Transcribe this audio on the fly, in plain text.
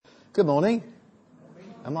Good morning.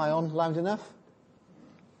 Am I on loud enough?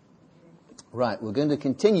 Right, we're going to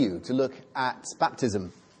continue to look at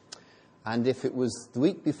baptism. And if it was the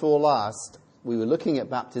week before last, we were looking at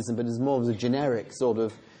baptism, but it's more of a generic sort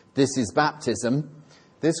of, this is baptism.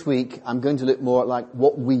 This week, I'm going to look more at like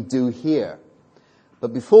what we do here.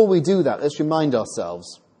 But before we do that, let's remind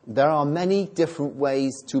ourselves, there are many different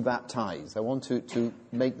ways to baptize. I want to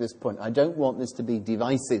make this point. I don't want this to be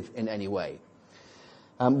divisive in any way.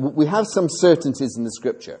 We have some certainties in the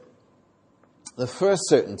Scripture. The first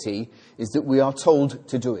certainty is that we are told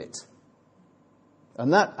to do it.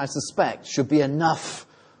 And that, I suspect, should be enough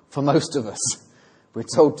for most of us. We're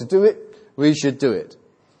told to do it, we should do it.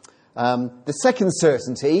 The second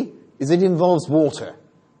certainty is it involves water.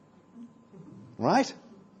 Right?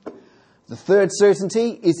 The third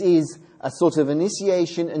certainty is a sort of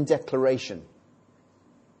initiation and declaration.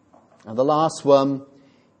 And the last one,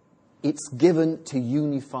 it's given to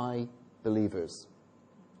unify believers.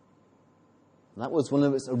 And that was one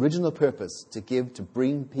of its original purpose, to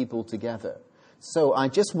bring people together. So I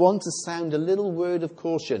just want to sound a little word of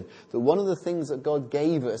caution that one of the things that God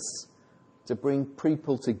gave us to bring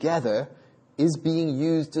people together is being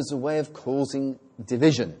used as a way of causing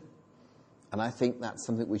division. And I think that's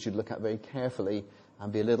something we should look at very carefully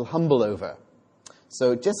and be a little humble over.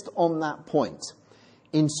 So just on that point,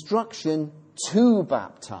 instruction to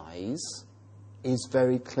baptize is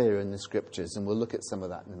very clear in the Scriptures, and we'll look at some of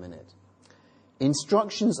that in a minute.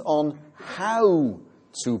 Instructions on how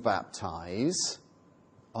to baptize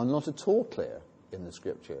are not at all clear in the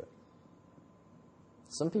Scripture.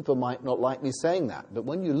 Some people might not like me saying that, but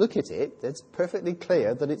when you look at it, it's perfectly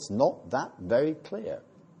clear that it's not that very clear.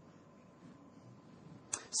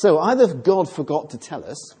 So either God forgot to tell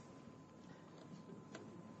us,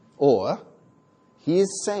 or he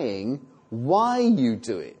is saying why you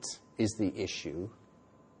do it is the issue,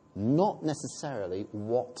 not necessarily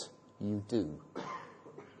what you do.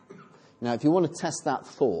 Now, if you want to test that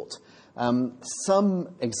thought,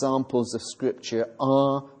 some examples of Scripture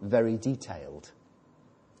are very detailed.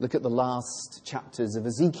 Look at the last chapters of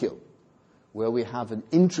Ezekiel, where we have an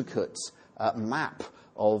intricate map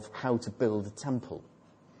of how to build a temple.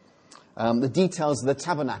 The details of the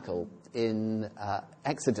tabernacle in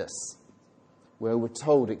Exodus, where we're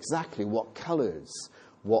told exactly what colours,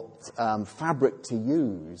 what fabric to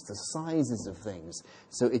use, the sizes of things.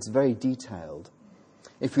 So it's very detailed.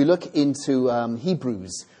 If we look into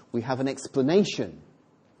Hebrews, we have an explanation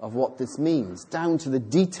of what this means, down to the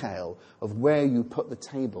detail of where you put the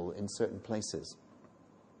table in certain places.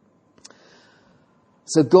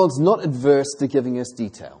 So God's not adverse to giving us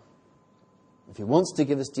detail. If he wants to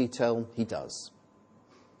give us detail, he does.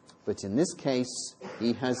 But in this case,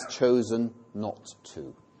 he has chosen not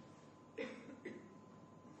to.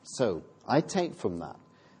 So, I take from that,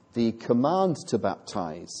 the command to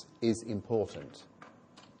baptize is important.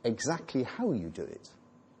 Exactly how you do it,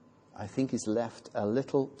 I think, is left a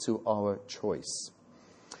little to our choice.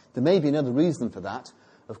 There may be another reason for that.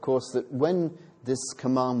 Of course, that when this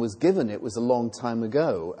command was given, it was a long time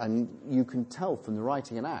ago. And you can tell from the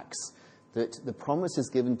writing in Acts that the promise is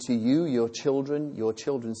given to you, your children, your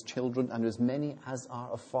children's children, and as many as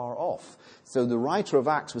are afar off. So the writer of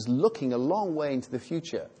Acts was looking a long way into the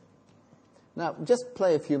future. Now, just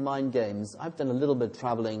play a few mind games. I've done a little bit of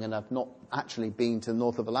travelling, and I've not actually been to the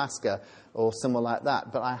north of Alaska or somewhere like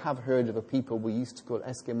that, but I have heard of a people we used to call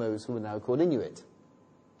Eskimos who are now called Inuit.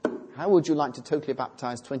 How would you like to totally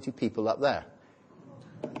baptize 20 people up there?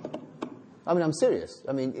 I mean, I'm serious.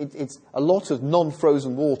 I mean, it's a lot of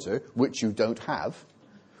non-frozen water, which you don't have,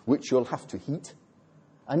 which you'll have to heat,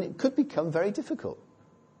 and it could become very difficult.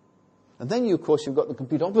 And then, of course, you've got the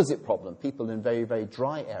complete opposite problem, people in very, very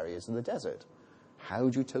dry areas in the desert. How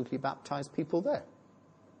do you totally baptize people there?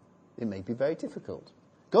 It may be very difficult.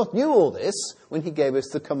 God knew all this when he gave us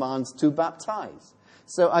the commands to baptize.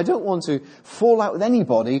 So I don't want to fall out with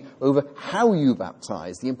anybody over how you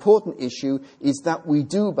baptize. The important issue is that we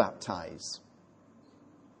do baptize.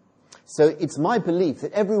 So it's my belief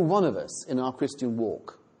that every one of us in our Christian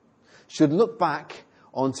walk should look back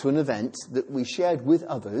onto an event that we shared with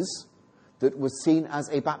others that was seen as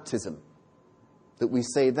a baptism. That we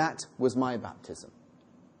say, that was my baptism.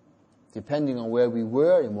 Depending on where we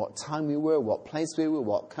were, in what time we were, what place we were,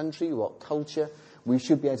 what country, what culture, we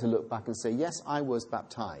should be able to look back and say, yes, I was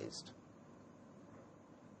baptized.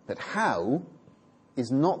 But how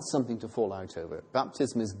is not something to fall out over.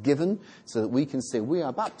 Baptism is given so that we can say we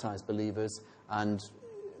are baptized believers and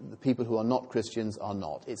the people who are not Christians are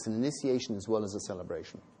not. It's an initiation as well as a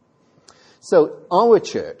celebration. So our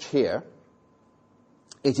church here,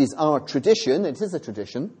 it is our tradition, it is a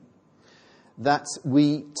tradition, that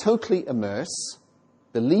we totally immerse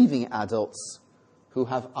believing adults who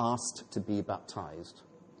have asked to be baptized.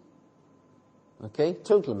 Okay,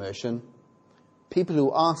 total immersion. People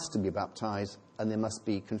who ask to be baptized, and they must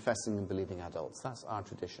be confessing and believing adults. That's our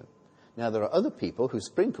tradition. Now, there are other people who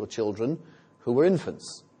sprinkle children who were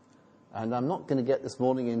infants. And I'm not going to get this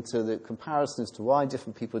morning into the comparison as to why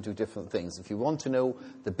different people do different things. If you want to know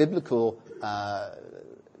the biblical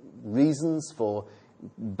reasons for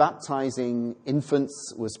baptizing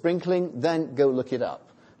infants with sprinkling, then go look it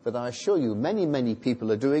up. But I assure you, many, many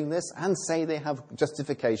people are doing this and say they have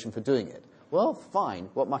justification for doing it. Well, fine.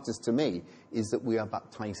 What matters to me is that we are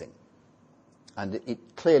baptizing. And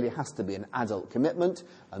it clearly has to be an adult commitment,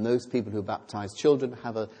 and those people who baptize children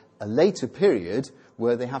have a later period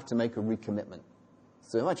where they have to make a recommitment.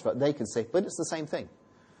 So much of it, they can say, but it's the same thing.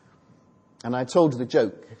 And I told the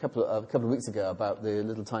joke a couple of weeks ago about the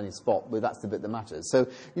little tiny spot, but that's the bit that matters. So,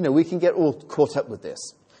 we can get all caught up with this.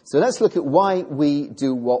 So let's look at why we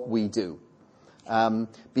do what we do.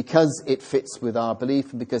 Because it fits with our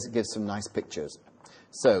belief and because it gives some nice pictures.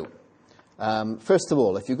 So, first of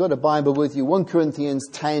all, if you've got a Bible with you, 1 Corinthians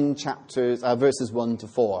 10 verses 1 to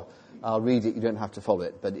 4. I'll read it, you don't have to follow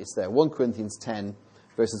it, but it's there. 1 Corinthians 10,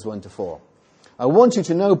 verses 1 to 4. I want you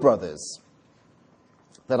to know, brothers,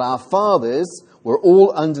 that our fathers were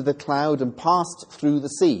all under the cloud and passed through the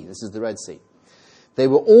sea. This is the Red Sea. They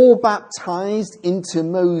were all baptized into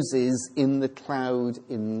Moses in the cloud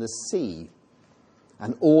in the sea,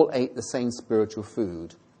 and all ate the same spiritual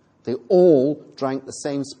food. They all drank the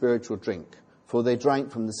same spiritual drink, for they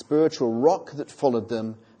drank from the spiritual rock that followed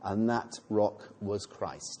them, and that rock was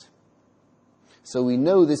Christ. So we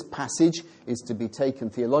know this passage is to be taken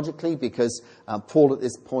theologically because Paul at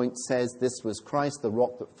this point says this was Christ, the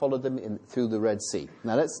rock that followed them through the Red Sea.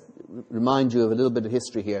 Now let's remind you of a little bit of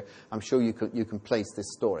history here. I'm sure you can place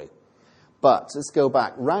this story. But let's go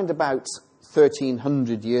back. Round about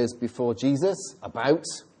 1,300 years before Jesus,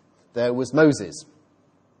 there was Moses.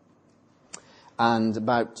 And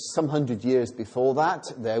about some 100 years before that,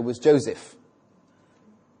 there was Joseph.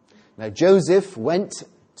 Now Joseph went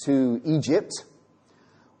to Egypt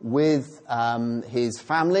with his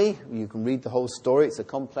family. You can read the whole story. It's a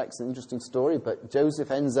complex and interesting story, but Joseph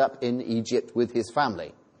ends up in Egypt with his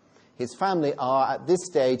family. His family are, at this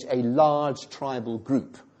stage, a large tribal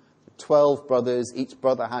group. 12 brothers. Each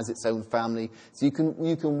brother has its own family. So you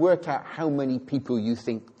can work out how many people you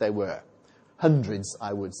think there were. Hundreds,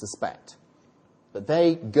 I would suspect. But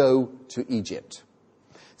they go to Egypt.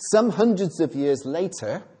 Some hundreds of years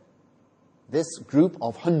later, this group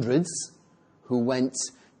of hundreds who went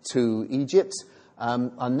to Egypt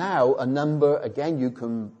are now a number, again, you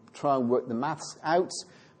can try and work the maths out,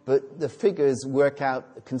 but the figures work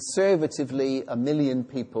out conservatively 1 million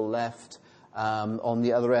people left, on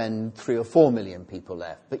the other end 3 or 4 million people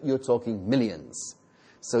left, but you're talking millions.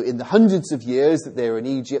 So in the hundreds of years that they were in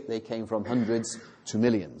Egypt, they came from hundreds to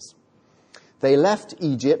millions. They left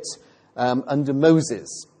Egypt under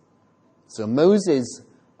Moses. So Moses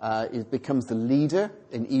becomes the leader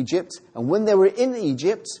in Egypt. And when they were in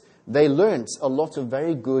Egypt, they learnt a lot of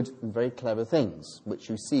very good and very clever things, which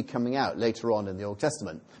you see coming out later on in the Old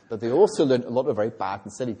Testament. But they also learnt a lot of very bad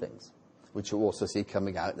and silly things, which you also see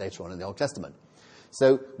coming out later on in the Old Testament.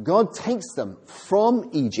 So God takes them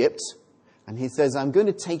from Egypt, and he says, I'm going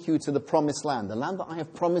to take you to the promised land, the land that I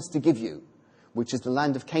have promised to give you, which is the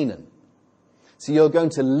land of Canaan. So you're going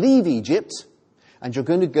to leave Egypt, and you're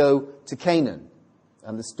going to go to Canaan.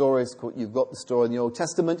 And the story is called, you've got the story in the Old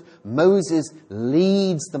Testament. Moses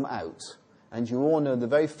leads them out. And you all know the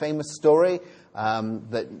very famous story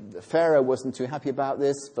that Pharaoh wasn't too happy about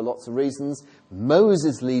this for lots of reasons.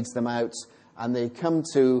 Moses leads them out, and they come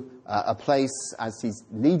to a place, as he's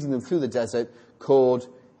leading them through the desert, called,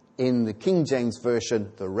 in the King James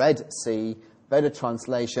Version, the Red Sea. Better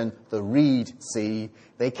translation, the Reed Sea.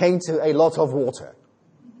 They came to a lot of water.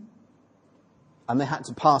 And they had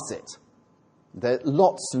to pass it. There are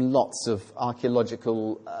lots and lots of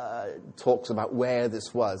archaeological talks about where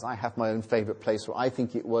this was. I have my own favourite place where I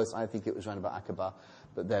think it was. I think it was around about Aqaba,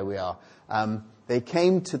 but there we are. They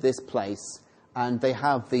came to this place, and they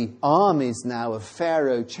have the armies now of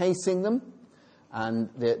Pharaoh chasing them, and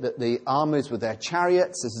the armies with their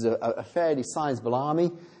chariots. This is a fairly sizable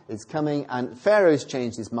army. It's coming, and Pharaoh's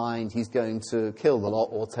changed his mind. He's going to kill the lot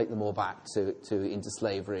or take them all back into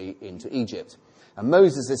slavery into Egypt. And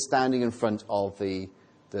Moses is standing in front of the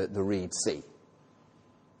Reed Sea.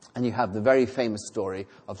 And you have the very famous story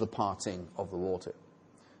of the parting of the water.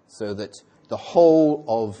 So that the whole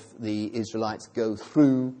of the Israelites go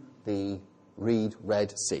through the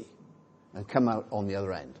Red Sea and come out on the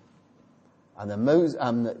other end.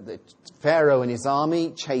 And the Pharaoh and his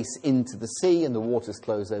army chase into the sea, and the waters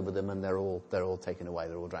close over them, and they're all taken away.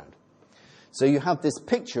 They're all drowned. So you have this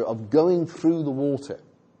picture of going through the water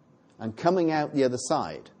and coming out the other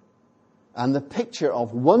side. And the picture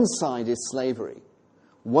of one side is slavery,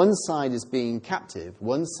 one side is being captive,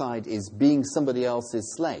 one side is being somebody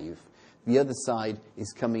else's slave, the other side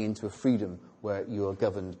is coming into a freedom where you are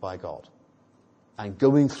governed by God. And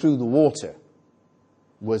going through the water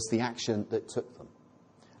was the action that took them.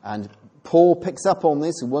 And Paul picks up on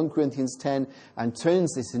this in 1 Corinthians 10 and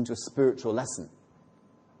turns this into a spiritual lesson.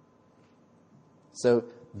 So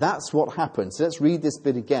that's what happened. So let's read this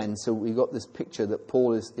bit again. So we've got this picture that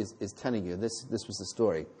Paul is telling you. This was the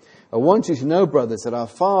story. I want you to know, brothers, that our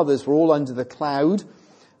fathers were all under the cloud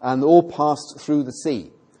and all passed through the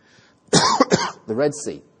sea, the Red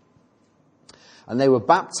Sea. And they were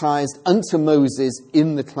baptized unto Moses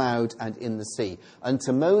in the cloud and in the sea.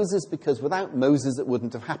 Unto Moses, because without Moses it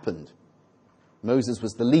wouldn't have happened. Moses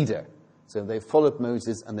was the leader. So they followed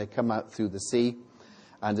Moses and they come out through the sea.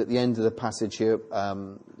 And at the end of the passage here,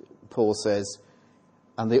 Paul says,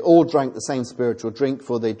 and they all drank the same spiritual drink,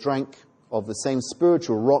 for they drank of the same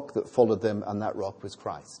spiritual rock that followed them, and that rock was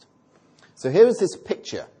Christ. So here is this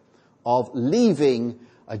picture of leaving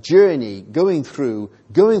a journey, going through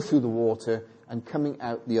the water, and coming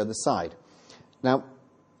out the other side. Now,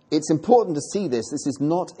 it's important to see this. This is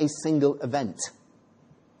not a single event.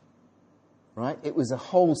 Right? It was a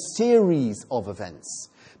whole series of events.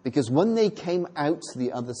 Because when they came out to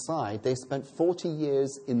the other side, they spent 40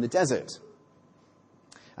 years in the desert.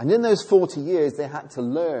 And in those 40 years, they had to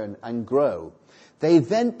learn and grow. They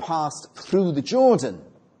then passed through the Jordan.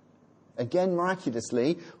 Again,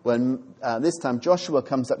 miraculously, when this time Joshua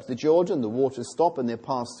comes up to the Jordan, the waters stop and they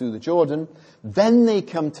pass through the Jordan. Then they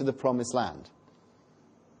come to the promised land.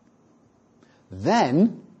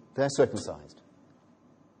 Then they're circumcised.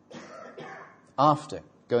 After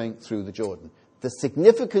going through the Jordan. The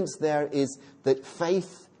significance there is that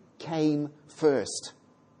faith came first.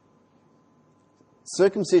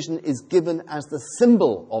 Circumcision is given as the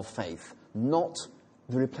symbol of faith, not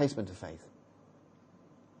the replacement of faith.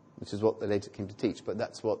 Which is what they later came to teach, but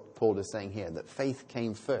that's what Paul is saying here, that faith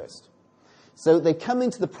came first. So they come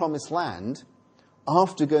into the promised land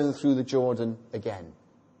after going through the Jordan again.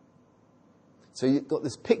 So you've got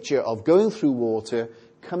this picture of going through water,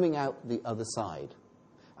 coming out the other side.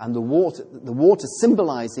 And the water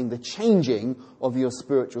symbolizing the changing of your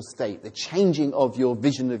spiritual state, the changing of your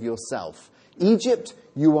vision of yourself. Egypt,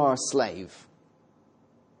 you are a slave.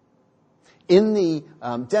 In the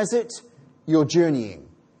desert, you're journeying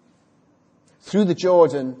through the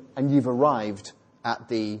Jordan, and you've arrived at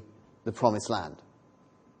the promised land.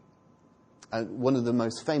 And one of the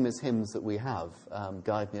most famous hymns that we have,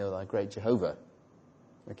 Guide Me, O Thy Great Jehovah,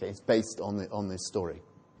 okay, it's based on this story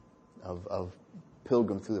of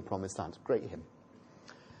Pilgrim Through the Promised Land. Great hymn.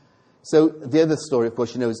 So the other story, of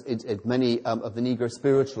course, you know, is many of the Negro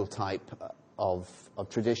spiritual type of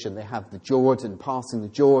tradition. They have the Jordan, passing the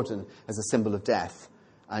Jordan as a symbol of death,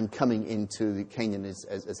 and coming into the Canaan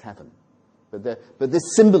as heaven. But this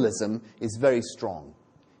symbolism is very strong,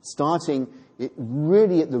 starting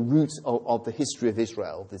really at the root of the history of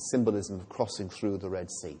Israel, the symbolism of crossing through the Red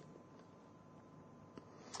Sea.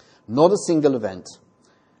 Not a single event.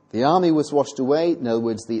 The army was washed away, in other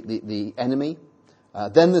words, the enemy,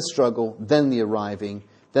 then the struggle, then the arriving,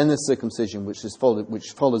 then the circumcision, which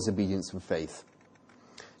follows obedience and faith.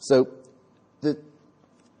 So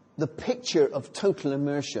the picture of total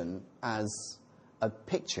immersion as a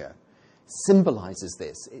picture symbolizes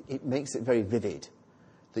this. It makes it very vivid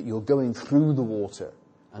that you're going through the water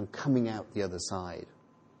and coming out the other side.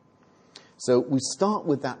 So we start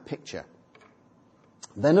with that picture.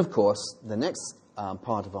 Then, of course, the next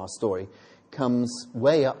part of our story comes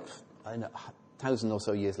way up, 1,000 or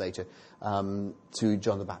so years later, to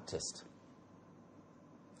John the Baptist.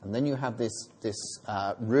 And then you have this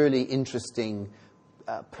really interesting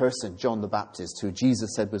person, John the Baptist, who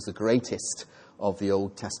Jesus said was the greatest of the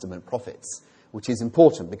Old Testament prophets, which is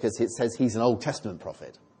important because it says he's an Old Testament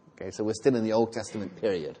prophet. Okay, so we're still in the Old Testament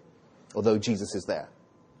period, although Jesus is there.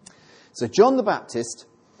 So John the Baptist,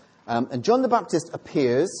 and John the Baptist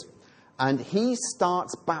appears, and he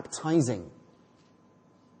starts baptizing.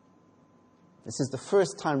 This is the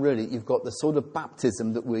first time, really, you've got the sort of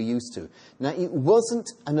baptism that we're used to. Now, it wasn't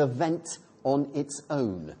an event on its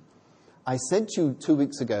own. I said to you 2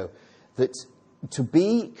 weeks ago that to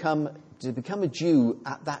become a Jew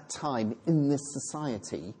at that time in this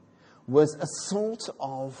society was a sort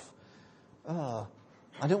of, I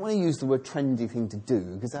don't want to use the word trendy thing to do,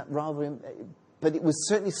 because that but it was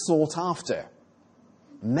certainly sought after.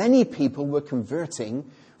 Many people were converting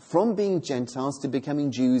from being Gentiles to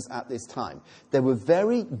becoming Jews at this time. There were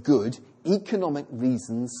very good economic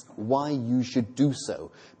reasons why you should do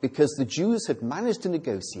so, because the Jews had managed to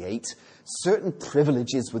negotiate certain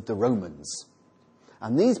privileges with the Romans.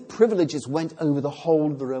 And these privileges went over the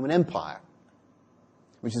whole of the Roman Empire,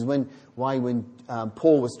 which is why when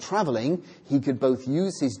Paul was traveling, he could both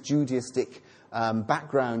use his Judaistic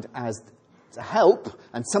background as a help,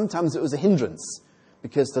 and sometimes it was a hindrance,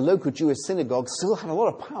 because the local Jewish synagogue still had a lot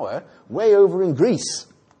of power way over in Greece.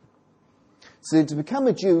 So to become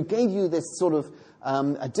a Jew gave you this sort of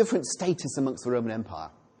a different status amongst the Roman Empire.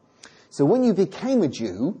 So when you became a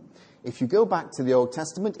Jew, if you go back to the Old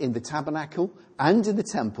Testament, in the tabernacle and in the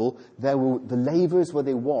temple, there were the lavers where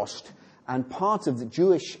they washed, and part of the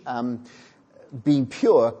Jewish being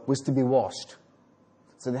pure was to be washed.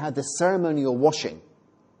 So they had the ceremonial washing.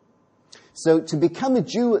 So to become a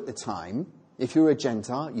Jew at the time, if you were a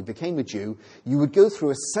Gentile, you became a Jew, you would go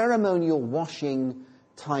through a ceremonial washing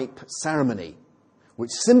type ceremony,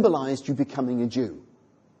 which symbolized you becoming a Jew.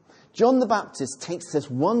 John the Baptist takes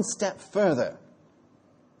this one step further.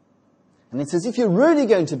 And it says, if you're really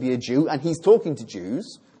going to be a Jew, and he's talking to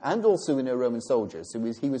Jews, and also Roman soldiers, so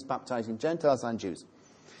he was baptizing Gentiles and Jews.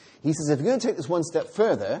 He says, if you're going to take this one step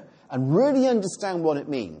further and really understand what it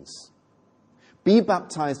means, be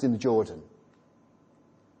baptized in the Jordan.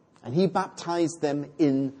 And he baptized them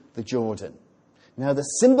in the Jordan. Now the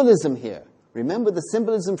symbolism here, remember the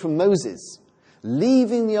symbolism from Moses,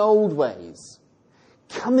 leaving the old ways,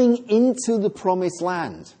 coming into the promised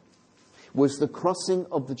land, was the crossing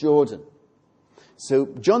of the Jordan. So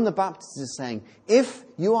John the Baptist is saying, if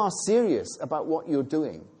you are serious about what you're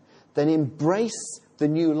doing, then embrace the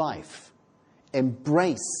new life.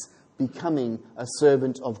 Embrace becoming a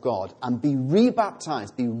servant of God and be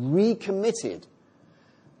rebaptized, be recommitted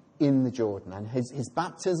in the Jordan. And his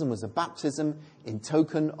baptism was a baptism in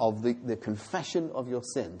token of the confession of your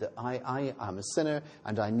sin, that I am a sinner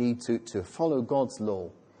and I need to follow God's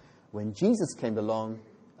law. When Jesus came along,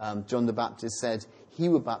 John the Baptist said,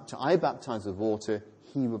 I baptize with water,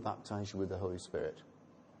 he will baptize you with the Holy Spirit.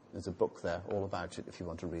 There's a book there all about it if you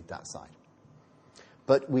want to read that side.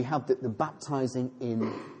 But we have the baptizing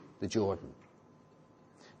in the Jordan.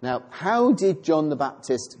 Now, how did John the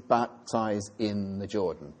Baptist baptize in the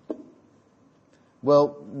Jordan?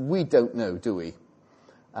 Well, we don't know, do we?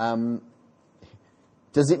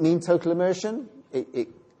 Does it mean total immersion? It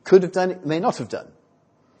could have done, it may not have done.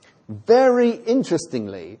 Very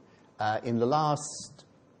interestingly, in the last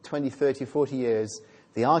 20, 30, 40 years,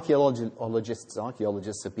 the archaeologists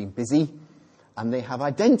have been busy, and they have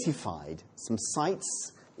identified some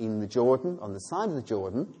sites in the Jordan, on the side of the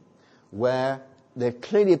Jordan, where they're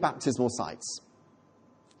clearly baptismal sites.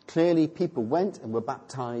 Clearly people went and were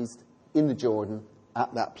baptized in the Jordan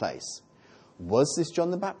at that place. Was this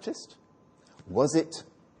John the Baptist? Was it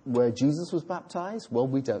where Jesus was baptized? Well,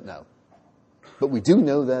 we don't know. But we do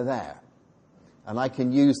know they're there. And I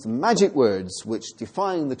can use the magic words which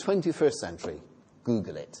define the 21st century.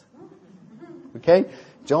 Google it. Okay?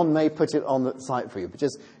 John may put it on the site for you, but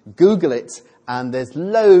just Google it, and there's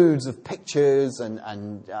loads of pictures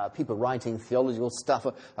and people writing theological stuff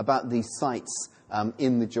about these sites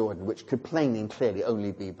in the Jordan, which could plainly and clearly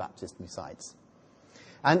only be baptismal sites.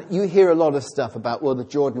 And you hear a lot of stuff about, well, the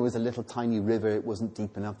Jordan was a little tiny river, it wasn't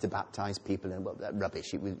deep enough to baptize people in. Well, that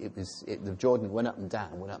rubbish. The Jordan went up and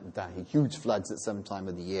down. Huge floods at some time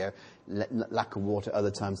of the year, lack of water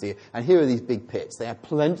other times of the year. And here are these big pits. They had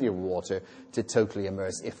plenty of water to totally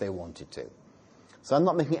immerse if they wanted to. So I'm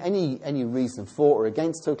not making any reason for or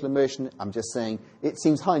against total immersion. I'm just saying it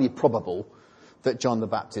seems highly probable that John the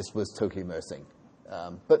Baptist was totally immersing.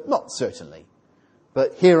 But not certainly.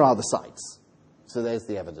 But here are the sites. So there's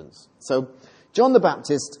the evidence. So John the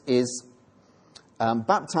Baptist is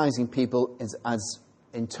baptizing people as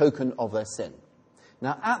in token of their sin.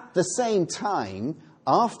 Now, at the same time,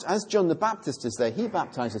 as John the Baptist is there, he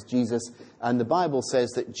baptizes Jesus, and the Bible says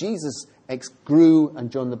that Jesus grew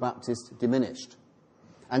and John the Baptist diminished.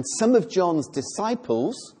 And some of John's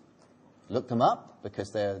disciples, look them up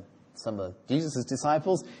because they're some of Jesus'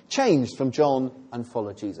 disciples, changed from John and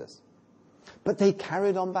followed Jesus. But they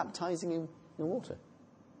carried on baptizing him in water.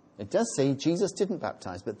 It does say Jesus didn't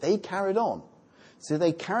baptize, but they carried on. So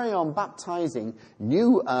they carry on baptizing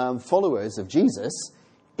new followers of Jesus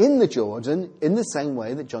in the Jordan in the same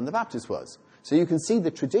way that John the Baptist was. So you can see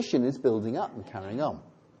the tradition is building up and carrying on.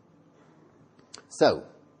 So,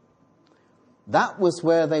 that was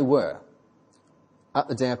where they were at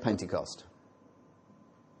the day of Pentecost.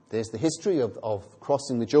 There's the history of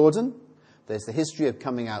crossing the Jordan. There's the history of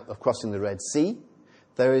coming out, of crossing the Red Sea.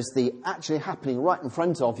 There is the actually happening right in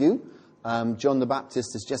front of you. John the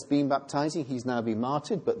Baptist has just been baptizing. He's now been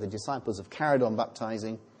martyred, but the disciples have carried on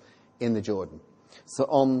baptizing in the Jordan. So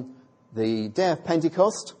on the day of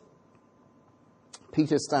Pentecost,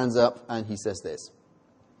 Peter stands up and he says this.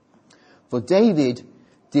 For David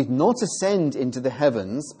did not ascend into the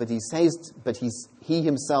heavens, but he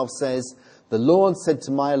himself says, the Lord said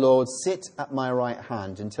to my Lord, sit at my right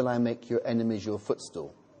hand until I make your enemies your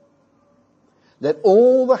footstool. Let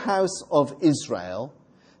all the house of Israel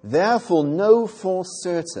therefore know for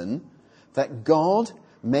certain that God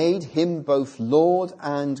made him both Lord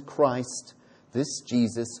and Christ, this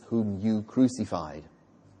Jesus whom you crucified.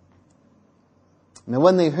 Now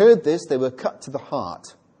when they heard this, they were cut to the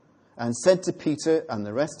heart and said to Peter and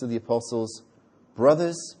the rest of the apostles,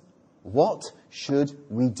 brothers, what should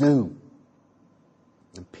we do?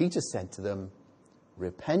 And Peter said to them,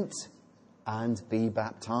 repent and be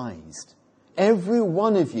baptized, every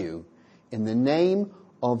one of you, in the name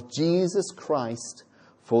of Jesus Christ,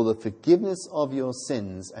 for the forgiveness of your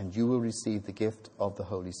sins, and you will receive the gift of the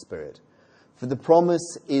Holy Spirit. For the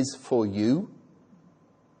promise is for you,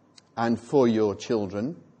 and for your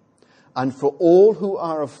children, and for all who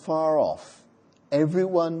are afar off,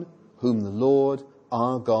 everyone whom the Lord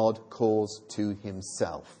our God calls to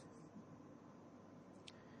himself.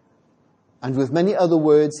 And with many other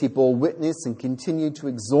words he bore witness and continued to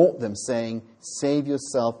exhort them, saying, save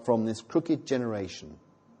yourself from this crooked generation.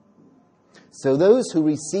 So those who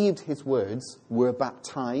received his words were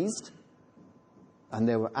baptized, and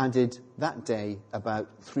there were added that day about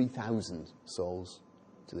 3,000 souls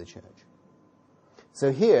to the church.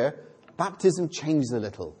 So here, baptism changes a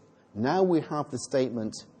little. Now we have the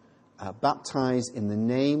statement, baptize in the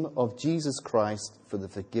name of Jesus Christ for the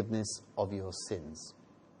forgiveness of your sins.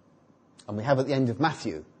 And we have at the end of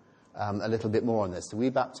Matthew a little bit more on this. So we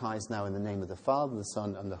baptize now in the name of the Father, the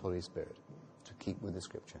Son, and the Holy Spirit, to keep with the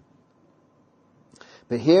Scripture.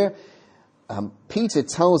 But here, Peter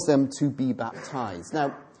tells them to be baptized.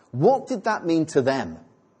 Now, what did that mean to them?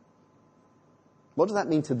 What does that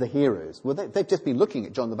mean to the hearers? Well, they've just been looking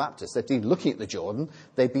at John the Baptist. They've been looking at the Jordan.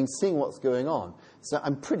 They've been seeing what's going on. So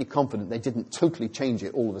I'm pretty confident they didn't totally change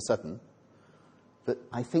it all of a sudden. But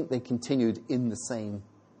I think they continued in the same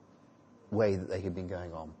way that they had been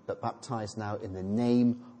going on. But baptized now in the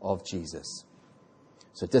name of Jesus.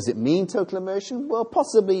 So does it mean total immersion? Well,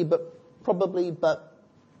 possibly, but probably, but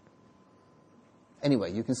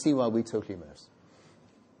anyway, you can see why we totally immerse.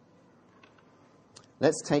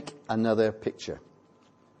 Let's take another picture.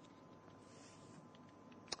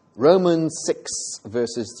 Romans 6,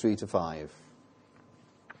 verses 3 to 5.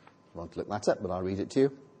 I want to look that up, but I'll read it to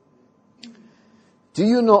you. Do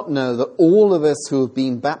you not know that all of us who have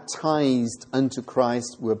been baptized unto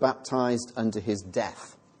Christ were baptized unto his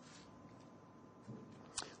death?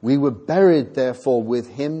 We were buried, therefore,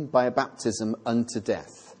 with him by baptism unto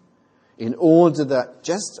death, in order that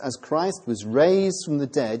just as Christ was raised from the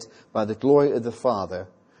dead by the glory of the Father,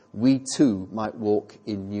 we too might walk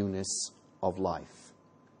in newness of life.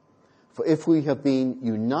 For if we have been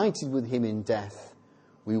united with him in death,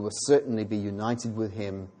 we will certainly be united with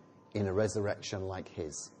him in a resurrection like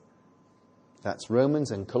his. That's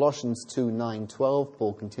Romans, and Colossians 2:9-12.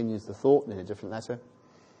 Paul continues the thought in a different letter.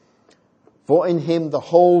 For in him the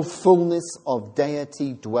whole fullness of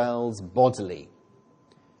deity dwells bodily.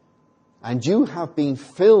 And you have been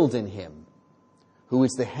filled in him, who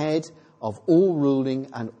is the head of all ruling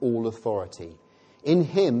and all authority. In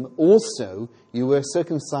him also you were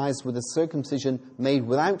circumcised with a circumcision made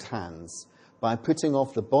without hands, by putting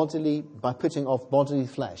off bodily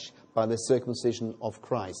flesh by the circumcision of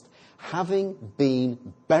Christ, having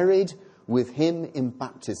been buried with him in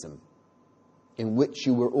baptism, in which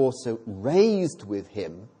you were also raised with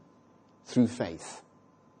him through faith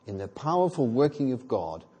in the powerful working of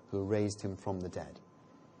God who raised him from the dead.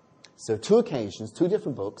 So 2 occasions, 2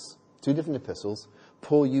 different books, 2 different epistles,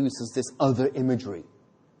 Paul uses this other imagery.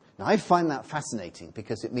 Now I find that fascinating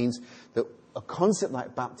because it means that a concept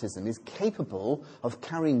like baptism is capable of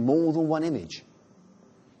carrying more than one image.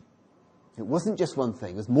 It wasn't just one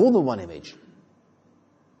thing, it was more than one image.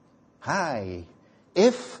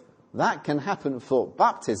 If that can happen for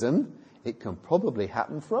baptism, it can probably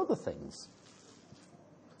happen for other things.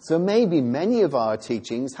 So maybe many of our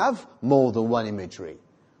teachings have more than one imagery,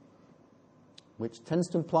 which tends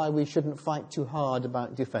to imply we shouldn't fight too hard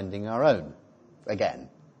about defending our own, again.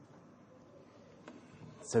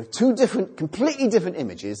 So 2 completely different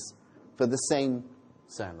images for the same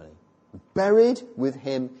ceremony. Buried with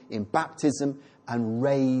him in baptism and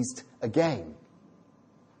raised again.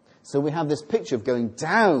 So we have this picture of going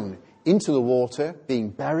down into the water, being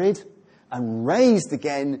buried, and raised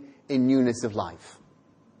again in newness of life.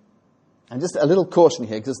 And just a little caution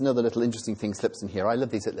here, because another little interesting thing slips in here. I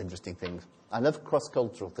love these little interesting things. I love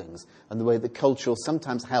cross-cultural things, and the way that cultural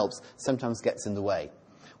sometimes helps, sometimes gets in the way.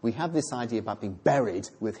 We have this idea about being buried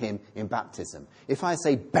with him in baptism. If I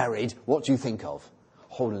say buried, what do you think of?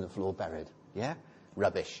 Hole in the floor buried. Yeah?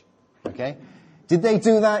 Rubbish. Okay? Did they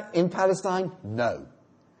do that in Palestine? No.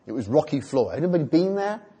 It was rocky floor. Anybody been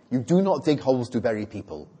there? You do not dig holes to bury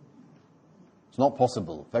people. It's not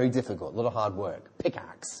possible. Very difficult. A lot of hard work.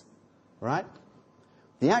 Pickaxe. Right?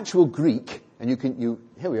 The actual Greek, and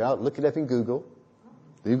here we are, look it up in Google.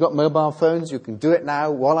 If you've got mobile phones, you can do it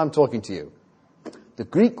now while I'm talking to you. The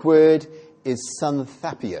Greek word is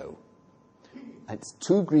sunthapio. It's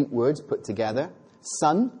two Greek words put together.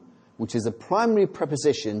 Sun, which is a primary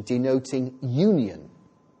preposition denoting union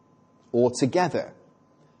or together.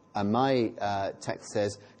 And my text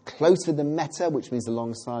says closer than meta, which means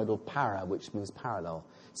alongside, or para, which means parallel.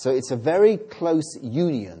 So it's a very close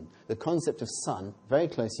union. The concept of sun, very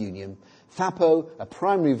close union. Thapo, a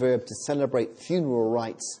primary verb to celebrate funeral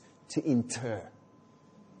rites, to inter.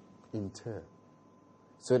 Inter.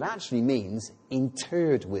 So it actually means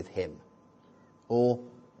interred with him, or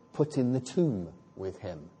put in the tomb with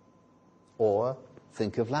him. Or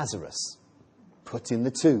think of Lazarus, put in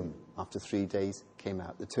the tomb. After 3 days, came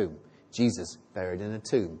out the tomb. Jesus, buried in a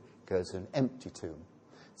tomb, goes to an empty tomb.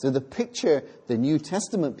 So the picture the New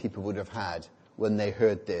Testament people would have had when they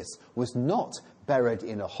heard this was not buried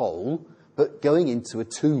in a hole, but going into a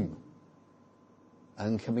tomb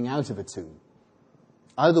and coming out of a tomb.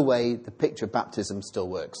 Either way, the picture of baptism still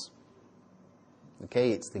works.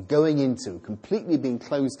 Okay, it's the going into, completely being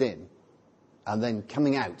closed in, and then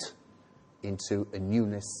coming out into a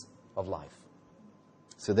newness of life.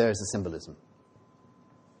 So there's the symbolism.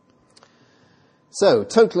 So,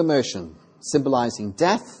 total immersion, symbolizing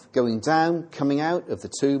death, going down, coming out of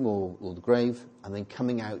the tomb or the grave, and then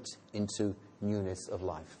coming out into newness of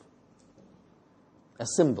life. A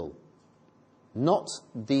symbol, not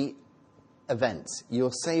the event.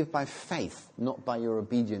 You're saved by faith, not by your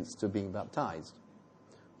obedience to being baptized.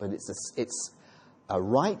 But it's a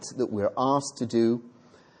rite that we're asked to do.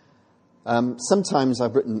 Sometimes,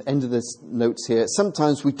 I've written end of this notes here,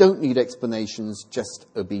 sometimes we don't need explanations, just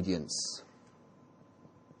obedience.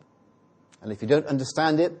 And if you don't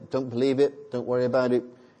understand it, don't believe it, don't worry about it.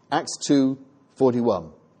 Acts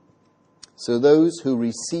 2:41. So those who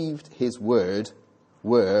received his word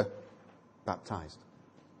were baptized.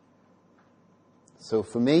 So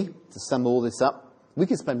for me, to sum all this up, we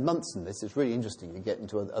could spend months on this. It's really interesting to get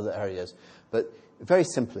into other areas. But very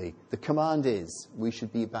simply, the command is we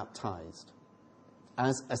should be baptized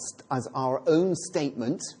as our own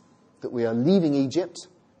statement that we are leaving Egypt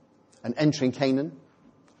and entering Canaan,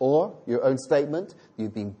 or your own statement,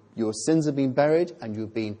 your sins have been buried and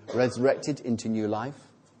you've been resurrected into new life.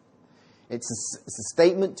 It's a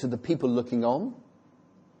statement to the people looking on.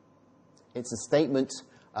 It's a statement,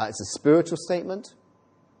 it's a spiritual statement,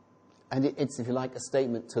 and it's, if you like, a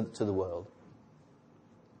statement to the world.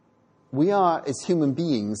 We are, as human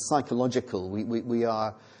beings, psychological. We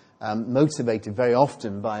are motivated very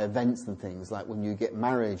often by events and things, like when you get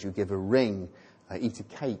married, you give a ring, eat a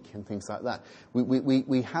cake, and things like that.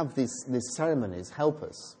 We have these ceremonies help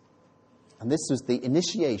us. And this was the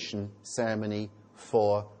initiation ceremony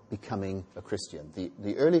for becoming a Christian.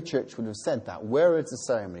 The early church would have said that. Where is the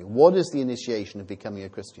ceremony? What is the initiation of becoming a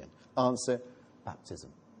Christian? Answer,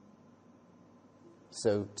 baptism.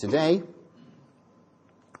 So today,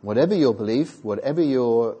 whatever your belief, whatever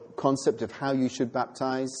your concept of how you should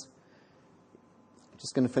baptize, I'm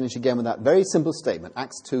just going to finish again with that very simple statement,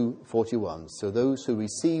 Acts 2:41. So those who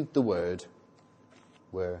received the word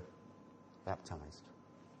were baptized.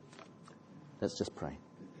 Let's just pray.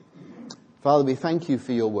 Father, we thank you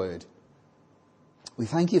for your word. We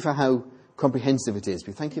thank you for how comprehensive it is.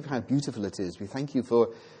 We thank you for how beautiful it is. We thank you for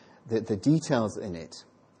the details in it.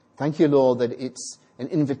 Thank you, Lord, that it's an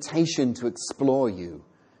invitation to explore you,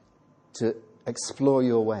 to explore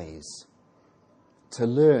your ways, to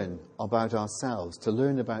learn about ourselves, to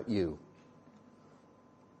learn about you.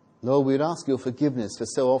 Lord, we'd ask your forgiveness for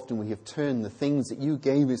so often we have turned the things that you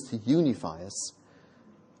gave us to unify us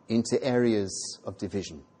into areas of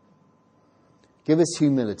division. Give us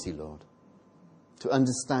humility, Lord, to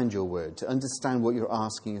understand your word, to understand what you're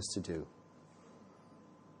asking us to do.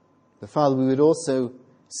 But Father, we would also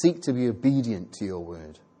seek to be obedient to your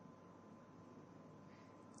word,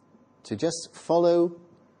 to just follow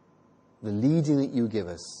the leading that you give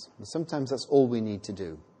us. And sometimes that's all we need to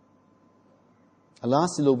do. And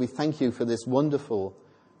lastly, Lord, we thank you for this wonderful,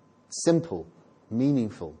 simple,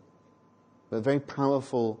 meaningful, but very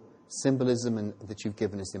powerful symbolism and that you've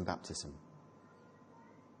given us in baptism.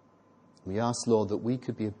 We ask, Lord, that we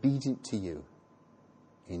could be obedient to you.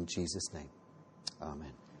 In Jesus' name.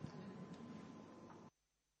 Amen.